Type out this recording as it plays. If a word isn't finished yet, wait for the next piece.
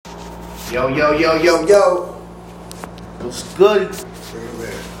Yo, yo, yo, yo, yo. What's good?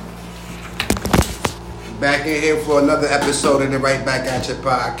 Back in here for another episode of the Right Back At Your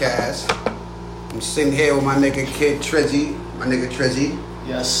podcast. I'm sitting here with my nigga kid Trizzy. My nigga Trizzy.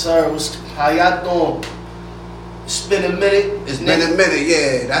 Yes, sir. How y'all doing? It's been a minute. It's been a minute,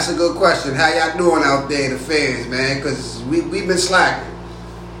 yeah. That's a good question. How y'all doing out there, the fans, man? Because we've been slacking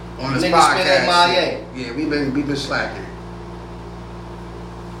on this podcast. Been MIA. Yeah, we've been slacking.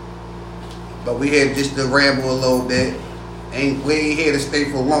 But we here just to ramble a little bit. We ain't here to stay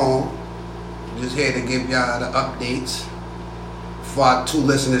for long. We're just here to give y'all the updates for our two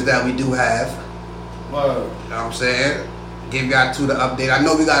listeners that we do have. Word. You know what I'm saying? Give y'all two the update. I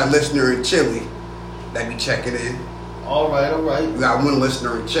know we got a listener in Chile that be checking in. All right. We got one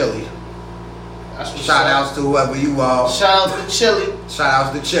listener in Chile. That's Shout outs to whoever you are. Shout out to Chile. Shout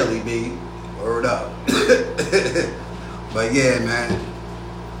outs to Chile, B. Word up. But yeah, man.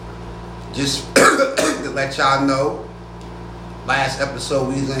 Just to let y'all know, last episode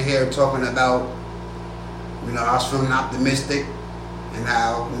we was in here talking about, I was feeling optimistic and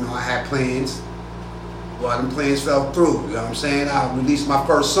how, I had plans. Well, them plans fell through, you know what I'm saying? I released my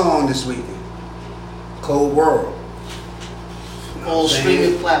first song this weekend, Cold World. All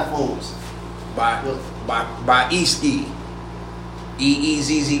streaming platforms. By EEZZKI.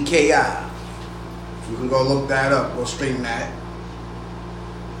 EEZZKI. You can go look that up, go stream that.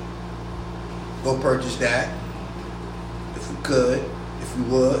 Go purchase that. If you could, if you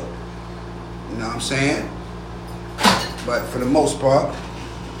would. You know what I'm saying? But for the most part,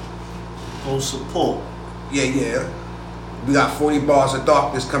 Go support. Yeah. We got 40 Bars of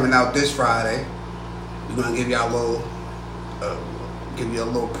Darkness coming out this Friday. We're gonna give y'all a little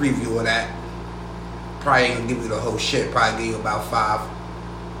preview of that. Probably ain't gonna give you the whole shit. Probably give you about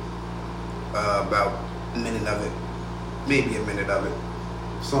about a minute of it, maybe a minute of it.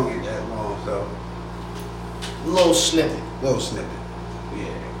 Song ain't that long, so Little snippet.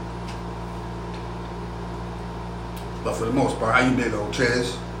 Yeah. But for the most part, how you been, old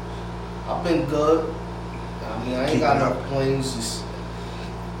Trez? I've been good. I ain't got no complaints. Just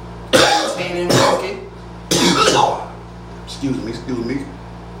entertaining, working. Excuse me.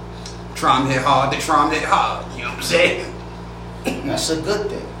 Trying to hit hard, you know what I'm saying? That's a good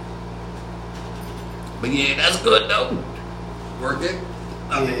thing. But yeah, that's good though. Working.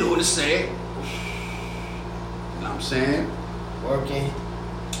 I've been Yeah. doing the same. You know what I'm saying? Working.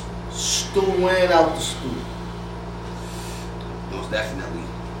 Stewing out the stew. Most definitely.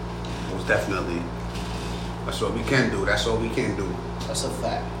 That's what we can do. That's a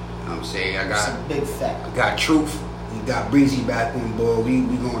fact. You know what I'm saying? That's a big fact. I got Truth. We got Breezy back on board. We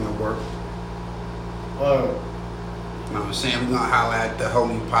going to work. Word. You know what I'm saying? We gonna holler at the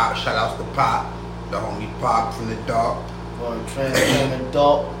homie Pop. Shout outs to Pop. The homie Pop from the Dark. Word. Transgender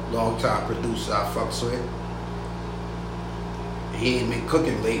dog. Long time producer I fucks with. He ain't been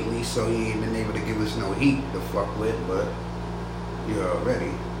cooking lately, so he ain't been able to give us no heat to fuck with, but you're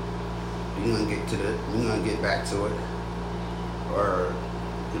already. We're gonna get back to it. Or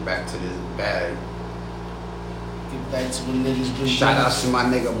get back to this bag. Get back to what niggas do. Shout outs to my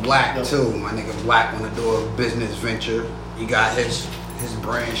nigga Black too. My nigga Black wanna do a business venture. He got his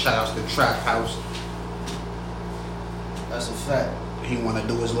brand. Shout outs to Trap House. That's a fact. He wanna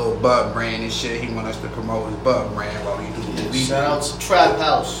do his little bud brand and shit. He want us to promote his bud brand while he do the beat. Shout out to Trap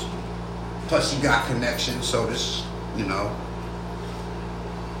House. Plus he got connections, so this,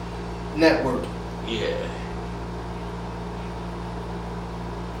 Network. Yeah.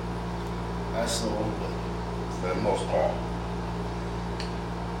 That's all. For the most part.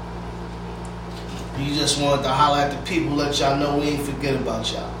 You just wanted to holler at the people, let y'all know we ain't forget about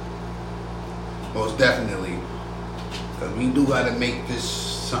y'all. Most definitely. Because we do got to make this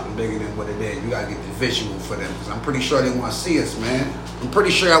something bigger than what it is. We got to get the visual for them. Because I'm pretty sure they want to see us, man. I'm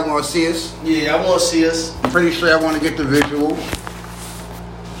pretty sure I want to see us. Yeah, I want to see us. I'm pretty sure I want to get the visual.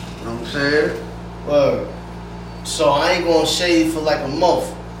 You know what I'm saying? Word. So I ain't going to shave for like a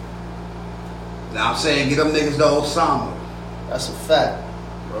month. Now I'm saying get them niggas the Osama. That's a fact.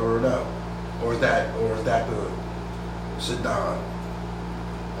 Word up. Or is that the Saddam?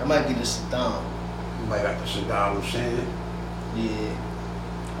 That might be the Saddam. You might got the Saddam Hussein. Yeah.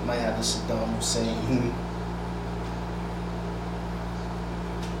 I might have the Saddam Hussein. Mm-hmm.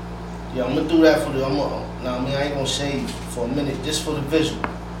 Yeah, I'm gonna do that for the. I ain't gonna shave for a minute, just for the visual.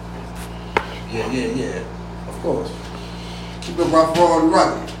 Yeah. Of course. Keep it rough, raw, and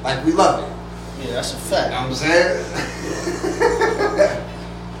rugged, like we love it. Yeah, that's a fact. You know what I'm saying?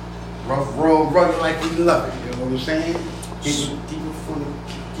 Rough, raw, and rugged, like we love it. You know what I'm saying? Keep it from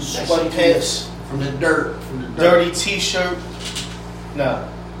the Sweatpants. From the dirt. Dirty t-shirt. Nah.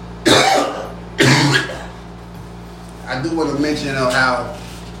 I do want to mention how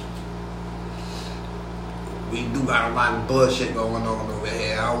we do got a lot of bullshit going on over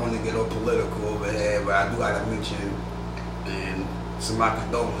here. I don't want to get all political over here, but I do got to mention and some of my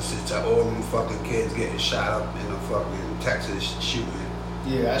condolences to all them fucking kids getting shot up in the fucking Texas shooting.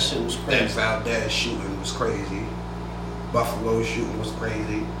 Yeah, that shit was crazy. That Valdez shooting was crazy. Buffalo shooting was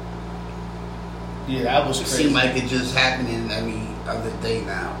crazy. Yeah, that was crazy. It seemed like it just happening every other day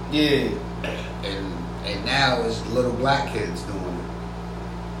now. Yeah. And now it's little black kids doing it.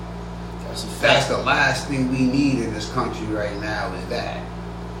 That's a fact. That's the last thing we need in this country right now is that.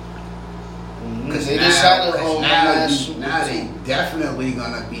 Because now they definitely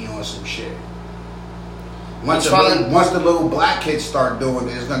gonna be on some shit. Once the little black kids start doing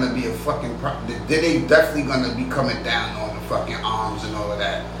it, it's gonna be a fucking they definitely gonna be coming down on the fucking arms and all of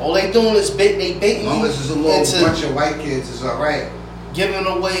that. All they doing is baiting as long as it's a little bunch of white kids, it's alright. Giving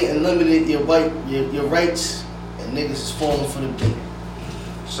away and limiting your your rights, and niggas is falling for the bait.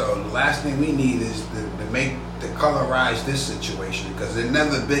 So the last thing we need is to colorize this situation because it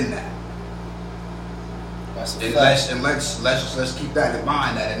never been that. That's a fact. And let's keep that in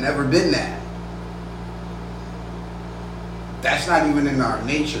mind that it never been that. That's not even in our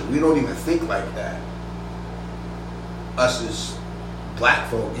nature. We don't even think like that. Us as black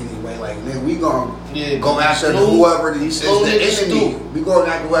folk anyway, like man, we gonna go after whoever is the enemy. We going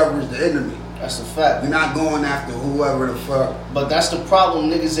after whoever is the enemy. That's a fact. We're not going after whoever the fuck. But that's the problem.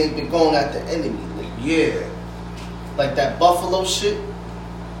 Niggas ain't been going after enemy. Yeah. Like that Buffalo shit.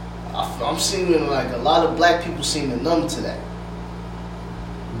 I'm seeing like a lot of black people seeming numb to that.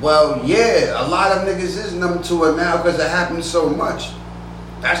 Well, yeah, a lot of niggas is numb to it now because it happens so much.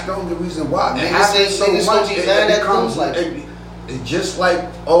 That's the only reason why. It happens so much. It becomes like it's just like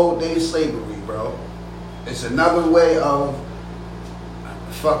old day slavery, bro. It's another way of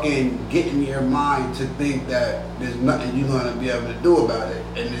fucking getting your mind to think that there's nothing you're gonna be able to do about it,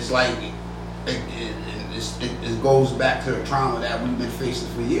 and it's like it goes back to the trauma that we've been facing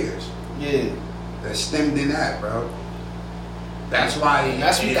for years. Yeah, that stemmed in that, bro. That's why a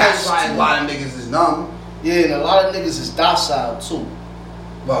lot of niggas is numb. Yeah, and a lot of niggas is docile too.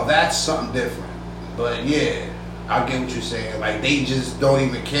 Well, that's something different. But yeah, I get what you're saying. Like they just don't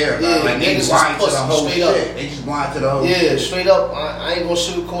even care about it. Like they blind to the whole shit. Up. They just blind to the whole shit. Yeah, straight up. I ain't gonna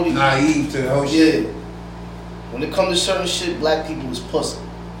sugarcoat it. Naive to the whole shit. Yeah. When it comes to certain shit, black people is pussy.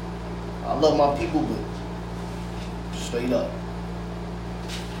 I love my people, but straight up.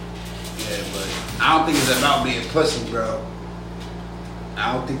 Yeah, but I don't think it's about being pussy, bro.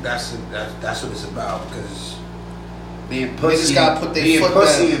 I don't think that's what it's about because being pussy,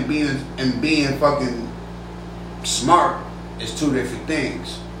 and being fucking smart is two different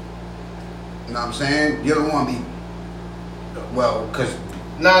things. You know what I'm saying? You don't want to be because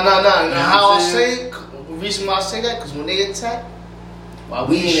how I say it, the reason why I say that because when they attack,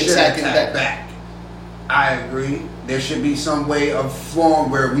 we ain't attacking back. I agree. There should be some way of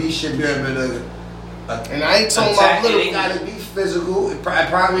form where we should be able to. And I ain't talking about political. It gotta be physical. It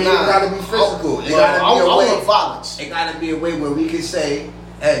probably ain't gotta be physical. It gotta be a way. Violence. It gotta be a way where we can say,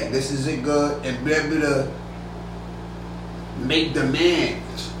 "Hey, this isn't good," and be able to make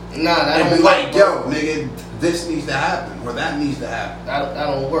demands. That and don't be work. Like, yo, nigga, this needs to happen or that needs to happen. That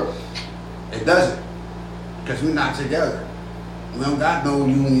don't work. It doesn't, because we're not together. We don't got no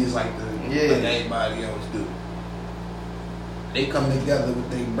unions like everybody else do. They come together with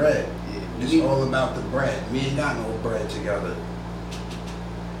their bread. It's all about the bread. We ain't got no bread together.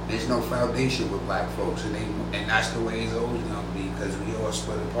 There's no foundation with black folks, and that's the way it's always gonna be because we all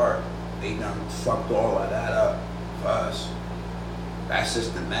split apart. They done fucked all of that up for us. That's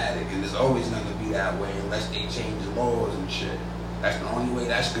systematic, and it's always gonna be that way unless they change the laws and shit. That's the only way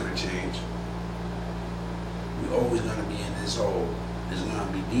that's gonna change. We're always gonna be in this hole. It's gonna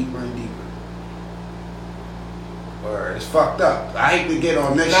be deeper and deeper. Or it's fucked up. I hate to get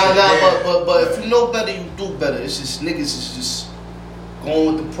on this shit. But if you know better, you do better. It's just niggas is just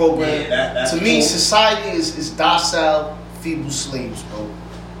going with the program. Yeah, to me, society is docile, feeble slaves, bro.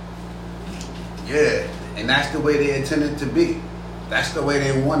 Yeah, and that's the way they intended to be. That's the way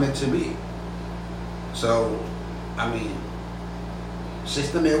they want it to be. So, I mean,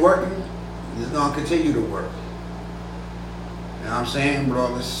 system ain't working. It's gonna continue to work. You know what I'm saying? With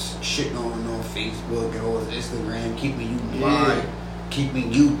all this shit going on Facebook and all this Instagram, keeping you blind,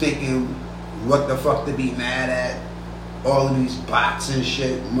 keeping you thinking what the fuck to be mad at. All of these bots and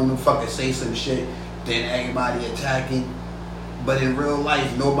shit. Motherfuckers say some shit, then everybody attacking. But in real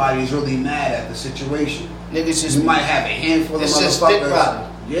life, nobody's really mad at the situation. Niggas just you might have a handful of motherfuckers.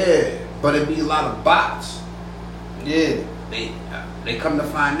 Yeah, but it be a lot of bots. Yeah. They come to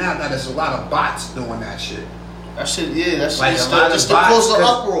find out that it's a lot of bots doing that shit. That shit, yeah, that shit like just to cause the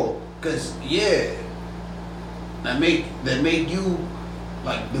uproar. Cause yeah, that make you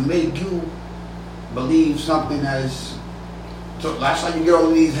believe something that's. So that's how you get all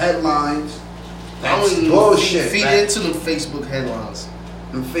of these headlines. That's bullshit. Feed into them Facebook headlines.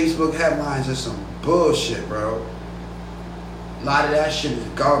 Them Facebook headlines are some bullshit, bro. A lot of that shit is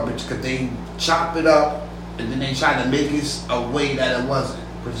garbage because they chop it up and then they try to make it a way that it wasn't.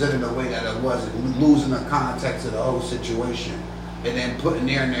 Present it a way that it wasn't. Losing the context of the whole situation and then putting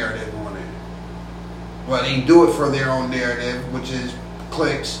their narrative on it. Well, they do it for their own narrative, which is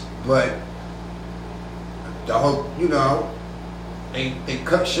clicks, but the whole, you know, they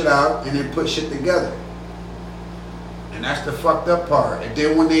cut shit out and then put shit together. And that's the fucked up part. And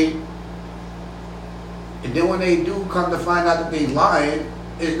then when they do come to find out that they lying,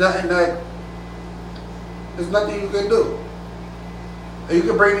 there's nothing you can do. And you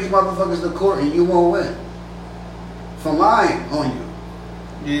can bring these motherfuckers to court and you won't win. For lying on you.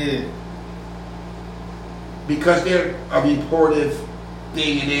 Yeah. Because they're a reportive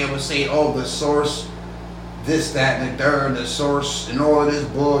thing and they would say, oh, the source, this, that, and the third, the source, and all of this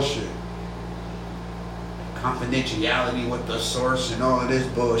bullshit. Confidentiality with the source and all of this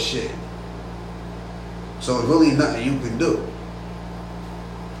bullshit. So it's really nothing you can do.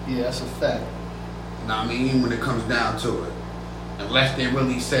 Yeah, that's a fact. You know what I mean? When it comes down to it. Unless they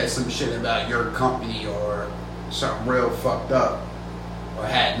really said some shit about your company or something real fucked up. Or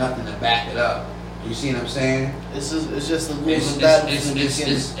had nothing to back it up. You see what I'm saying? It's just a losing battle. It's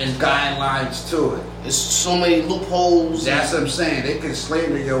guidelines to it. It's so many loopholes. That's what I'm saying. They can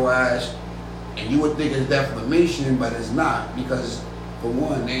slander your ass and you would think it's defamation, but it's not. Because for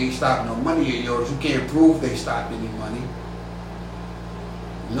one, they ain't stopped no money of yours. You can't prove they stopped any money.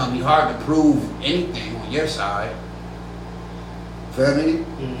 It's gonna be hard to prove anything on your side. Feel me?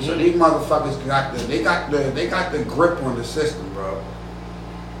 Mm-hmm. So these motherfuckers got the grip on the system, bro.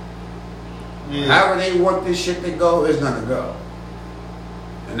 Yeah. However they want this shit to go, it's gonna go.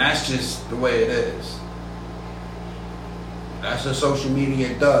 And that's just the way it is. That's what social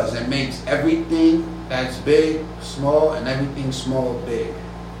media does. It makes everything that's big, small, and everything small, big.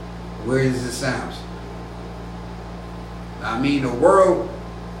 Weird as it sounds. I mean, the world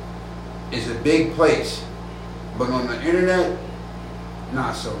is a big place. But on the internet,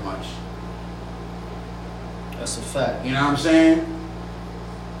 not so much. That's a fact. You know what I'm saying?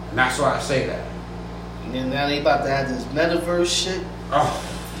 And that's why I say that. And then now they about to have this metaverse shit. Oh,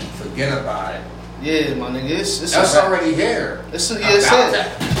 forget about it. Yeah, my nigga, it's that's already here. It's here.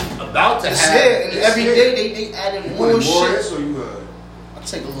 About to it's have. Here. And every day they adding more shit. Or you I'll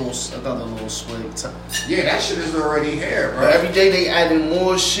take another little swig. Yeah, that shit is already here, bro. But every day they adding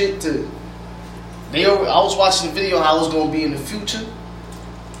more shit to. I was watching the video how it's gonna be in the future.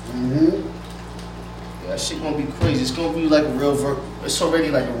 Mm-hmm. Yeah, that shit gonna be crazy. It's gonna be like a real it's already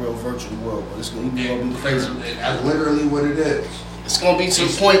like a real virtual world, but it's gonna be crazy. That's literally what it is. It's gonna be to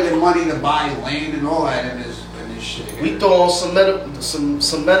the point that money to buy land and all that in this shit. Here. We throw on some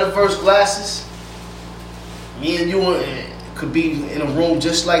metaverse glasses. Me and you could be in a room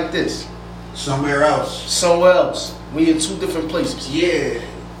just like this. Somewhere else. We in two different places. Yeah.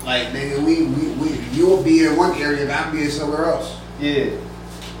 Like nigga, we you'll be in one area and I'll be in somewhere else. Yeah.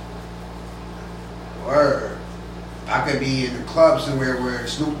 Word. I could be in the club somewhere where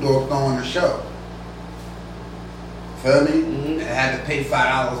Snoop Dogg throwing a show. Feel me? Mm-hmm. And I had to pay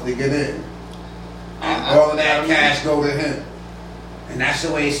 $5 to get in. And all of that cash go to him. And that's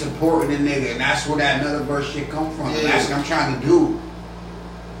the way it's supporting the nigga. And that's where that metaverse shit come from. Yeah. And that's what I'm trying to do.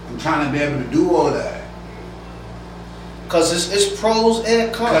 I'm trying to be able to do all of that. Because it's pros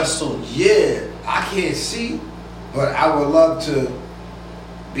and cons to it. Yeah. I can't see. But I would love to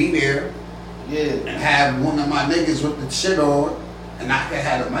be there. Yeah. And have one of my niggas with the shit on. And I could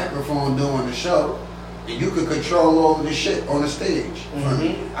have a microphone doing the show. And you could control all of the shit on the stage.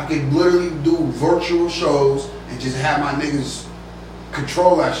 Mm-hmm. I could literally do virtual shows and just have my niggas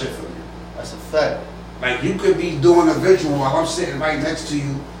control that shit for me. That's a fact. Like you could be doing a visual while I'm sitting right next to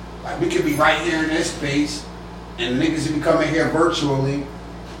you. Like we could be right here in this space and the niggas would be coming here virtually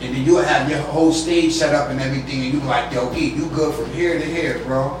and then you'll have your whole stage set up and everything and you be like, yo, E, you good from here to here,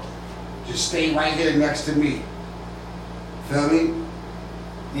 bro. Just stay right here next to me. Feel me?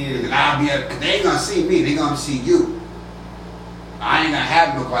 Yeah. And I'll be cause they ain't gonna see me, they gonna see you. I ain't gonna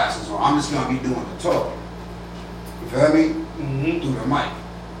have no glasses on. I'm just gonna be doing the talking. You feel me? Mm-hmm. Through the mic.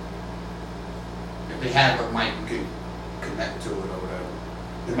 If they have a mic, you can connect to it or whatever.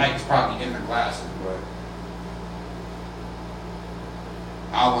 The mic is probably in the glasses, but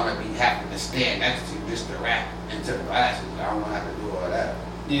I wanna be having to stand next to you just to rap into the glasses. I don't wanna have to do all that.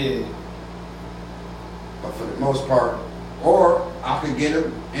 Yeah. But for the most part, or I could get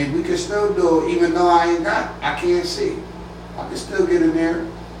him and we could still do it even though I can't see. I can still get in there.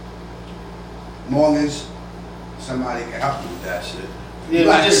 As long as somebody can help me with that shit. Yeah,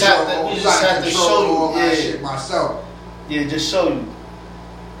 we just have to show you all that shit myself. Yeah, just show you.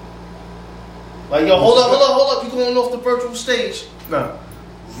 Like, yo, hold up. You going off the virtual stage? No.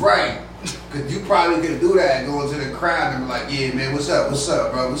 Right. Because you probably could do that and go into the crowd and be like, yeah, man, what's up,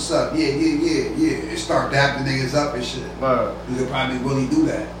 bro? What's up? Yeah. And start dapping niggas up and shit. Right. You could probably really do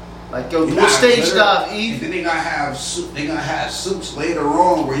that. Like, yo, do a stage dive, E. And then they gonna have suits later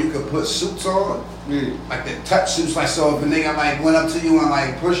on where you could put suits on. Yeah. Like the touch suits, like so if a nigga like went up to you and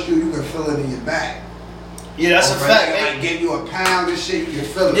like pushed you, you could feel it in your back. Yeah, that's a fact. They like give you a pound and shit, you can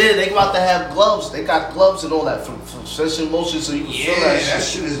feel it. Yeah, they about to have gloves. They got gloves and all that for sensation motion, so you can feel that shit. Yeah, that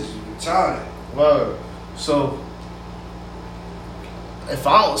shit is retarded. Word. So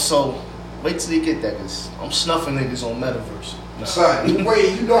wait till you get that, cause I'm snuffing niggas on Metaverse. Nah. Son,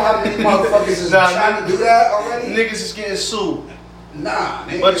 wait, you know how many motherfuckers is trying to do that already? Niggas is getting sued. Nah,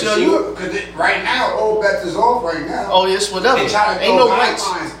 niggas but yo, because right now, all bets is off right now. Oh, yes, whatever. Ain't no rights.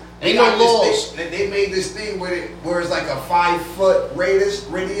 Ain't no laws. They made this thing where it's like a 5-foot radius.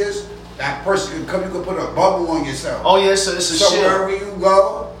 That person can come. You can put a bubble on yourself. Oh yeah, so it's a shield. So wherever you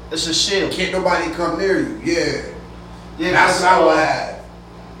go, it's a shield. Can't nobody come near you. Yeah. That's what I would have.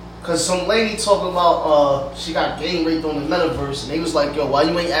 Cause some lady talking about she got gang raped on the Metaverse, and they was like, yo, why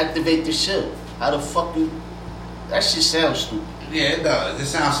you ain't activate the shield? How the fuck you? That shit sounds stupid. Yeah, it does. It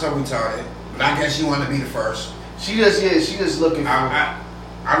sounds so retarded. But I guess you want to be the first. She just looking for.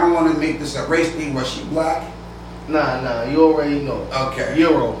 I don't want to make this a race thing where she black. Nah, you already know. Okay.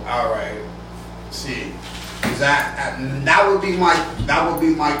 Euro. All right. See, that would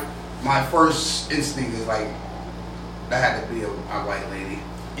be my first instinct is like that had to be a white lady.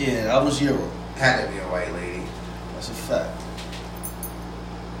 Yeah, that was Euro. Had to be a white lady. That's a fact.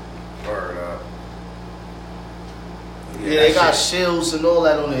 Word up. Yeah, they got shields and all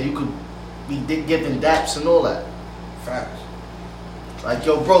that on there. You could be giving daps and all that. Facts. Like,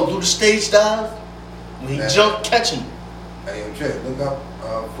 yo, bro, do the stage dive. When he jump, catch him. Hey, yo, Trey, look up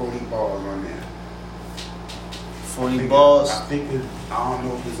 40 balls on there. 40 balls? I don't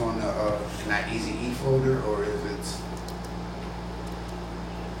know if it's on the in that EEZZKI folder or if it's.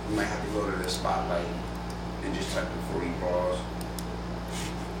 You might have to go to the spotlight and just type in 40 balls.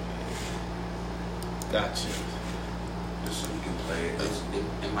 Gotcha. Just so you can play it.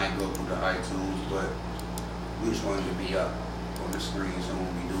 It might go through the iTunes, but we just wanted to be up on the screen so when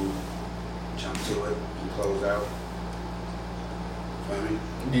we do jump to it and close out. Feel me?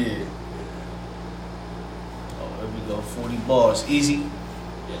 Yeah. Oh, there we go. 40 bars. Easy.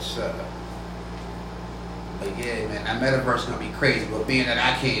 Yes, sir. But yeah, man, that metaverse gonna be crazy. But being that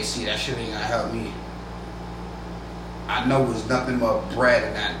I can't see, that shit ain't gonna help me. I know it's nothing but bread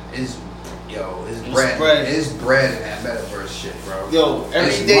in that. It's bread. It's bread in that metaverse shit, bro. Yo,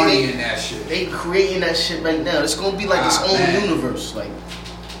 every day money in that shit. They creating that shit right now. It's gonna be like its own universe. Like,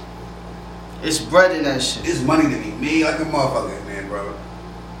 it's bread in that shit. It's money to be made like a motherfucker, man, bro.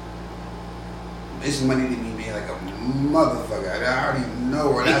 It's money to be made like a motherfucker. I already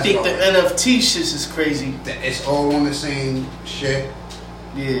know where that's going. They think the NFT shit is crazy. It's all on the same shit.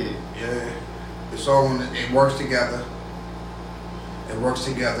 Yeah. Yeah. It's all on it works together. It works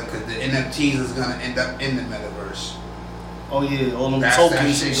together because the NFTs is gonna end up in the metaverse. Oh yeah, all them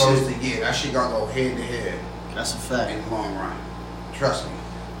tokens that shit goes together. That shit gonna go head to head. That's a fact. In the long run. Trust me.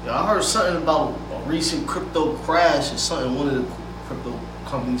 Yeah, I heard something about a recent crypto crash or something. One of the crypto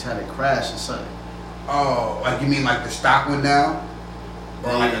companies had a crash or something. Oh, like you mean like the stock went down?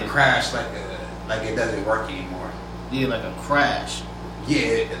 Or like a crash, like it doesn't work anymore? Yeah, like a crash.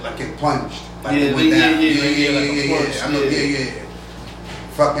 Yeah, like it plunged. Like it went down. Yeah.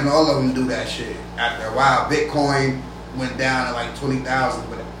 Fucking all of them do that shit. After a while, Bitcoin went down to like 20,000,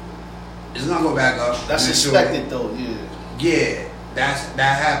 but it's gonna go back up. That's expected though, yeah. Yeah, that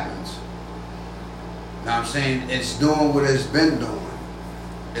happens. Know what I'm saying? It's doing what it's been doing.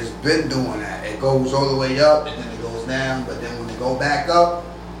 It's been doing that. It goes all the way up and then it goes down, but then when it go back up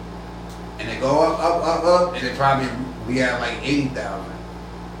and it go up, and it probably be at like 80,000.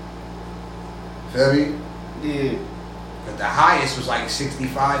 Feel me? Yeah. But the highest was like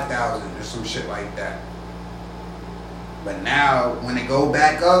 65,000 or some shit like that. But now, when it go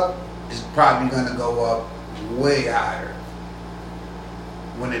back up, it's probably gonna go up way higher.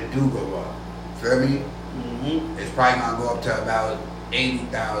 When it do go up, feel me? Mm-hmm. It's probably gonna go up to about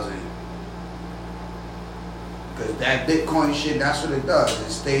 80,000. Cause that Bitcoin shit, that's what it does.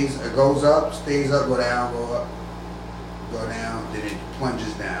 It goes up, stays up, go down, go up, go down, then it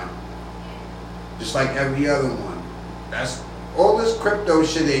plunges down. just like every other one. That's all this crypto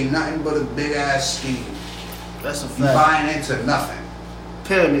shit ain't nothing but a big ass scheme. That's a fact. You buying into nothing.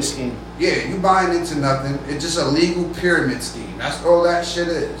 Pyramid scheme. Yeah, you buying into nothing. It's just a legal pyramid scheme. That's all that shit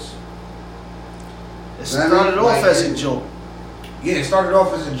is. It started off as a joke. Yeah, it started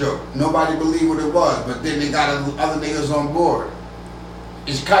off as a joke. Nobody believed what it was, but then they got other niggas on board.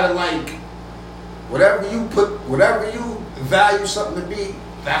 It's kind of like whatever you value something to be,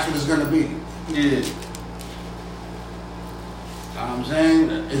 that's what it's gonna be. Yeah. You know what I'm saying?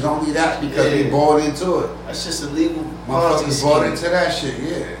 It's only that because we bought into it. That's just a legal motherfuckers bought into that shit,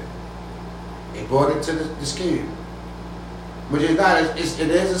 yeah. They bought into the scheme. Which is not, it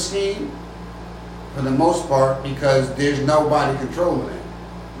is a scheme for the most part because there's nobody controlling it.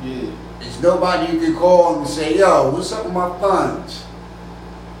 Yeah. There's nobody you can call and say, yo, what's up with my funds?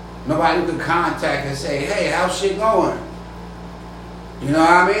 Nobody you can contact and say, hey, how's shit going? You know what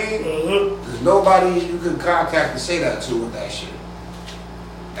I mean? Mm-hmm. There's nobody you can contact and say that to with that shit.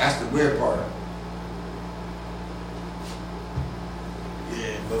 That's the weird part.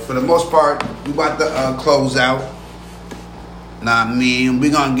 Yeah, but for the most part, we about to close out. Nah, I mean, we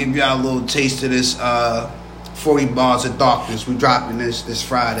gonna give y'all a little taste of this 40 Bars of Darkness. We dropping this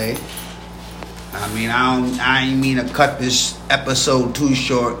Friday. I mean, I ain't mean to cut this episode too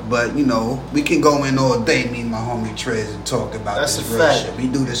short, but you know, we can go in all day, me and my homie Trizzy, and talk about this real shit. We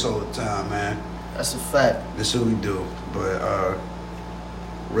do this all the time, man. That's a fact. This is what we do, but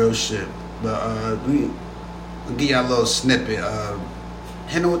real shit. But we'll give y'all a little snippet.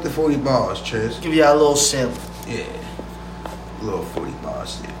 Hit with the 40 bars, Triz. Give y'all a little sample. Yeah, a little 40 bars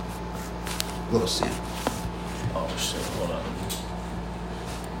sample. A little sample. Oh shit! Hold on.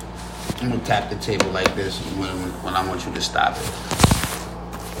 I'm gonna tap the table like this when I want you to stop it.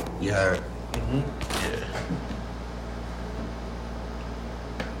 You heard? Yeah.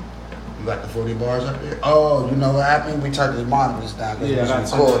 You got the 40 bars up there? Oh, you know what happened? We turned the monitors down. Yeah, I got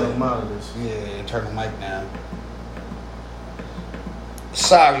to turn the monitors. Yeah, turn the mic down.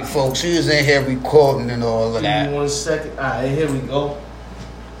 Sorry, folks. We was in here recording and all of that. Give me 1 second. All right, here we go.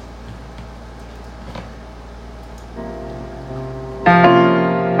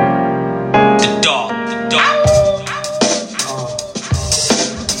 The dog.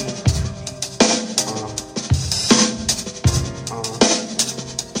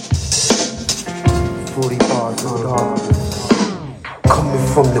 40 bars on coming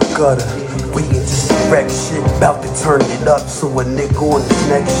from the gutter, waiting just to wreck shit. About to turn it up, so a nigga on this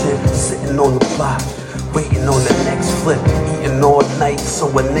next shit. Sitting on the block, waiting on the next flip. Eating all night, so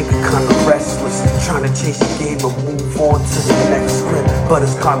a nigga kinda restless. Trying to chase the game and move on to the next script. But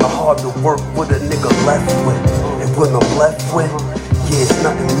it's kinda hard to work with a nigga left with. And when I'm left with, yeah, it's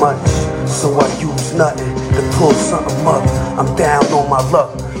nothing much. So I use nothing to pull something up. I'm down on my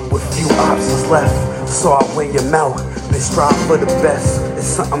luck with few options left. So I weigh them out, they strive for the best. It's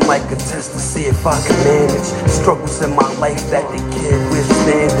something like a test to see if I can manage struggles in my life that they can't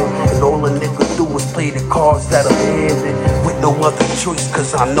withstand it. And all a nigga do is play the cards that I'm handed, with no other choice,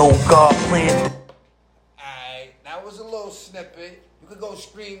 cause I know God planned it. Alright, that was a little snippet. You could go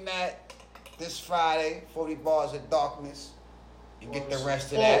stream that this Friday, 40 Bars of Darkness, and get the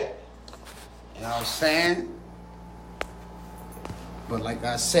rest of that. You know what I'm saying? But like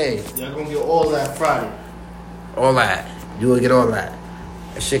I said, Y'all gonna get all that Friday. all that. You will get all that.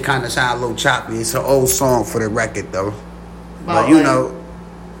 That shit kind of sound a little choppy. It's an old song for the record, though. But you know,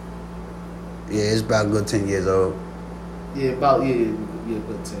 yeah, it's about a good 10 years old. Yeah, about about 10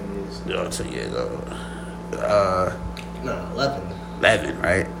 years. Yeah, 10 years old. No, 11. 11,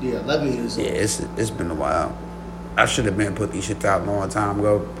 right? Yeah, 11 years old. Yeah, it's been a while. I should have been put these shit out a long time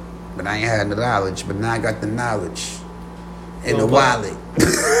ago, but I ain't had the knowledge. But now I got the knowledge in the wallet.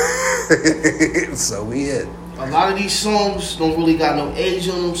 So we it. A lot of these songs don't really got no age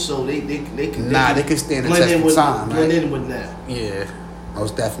on them, so they can They can stand the test of time, right? Blend in with that. Yeah,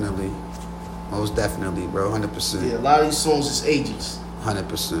 most definitely, bro, 100%. Yeah, a lot of these songs is ages.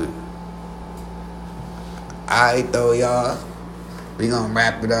 100%. Alright though, y'all. We gonna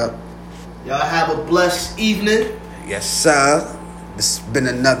wrap it up. Y'all have a blessed evening. Yes, sir. This has been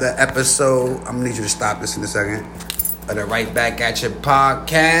another episode. I'm gonna need you to stop this in a second. Of the Right Back at Your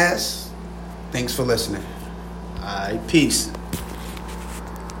podcast. Thanks for listening. Alright, peace.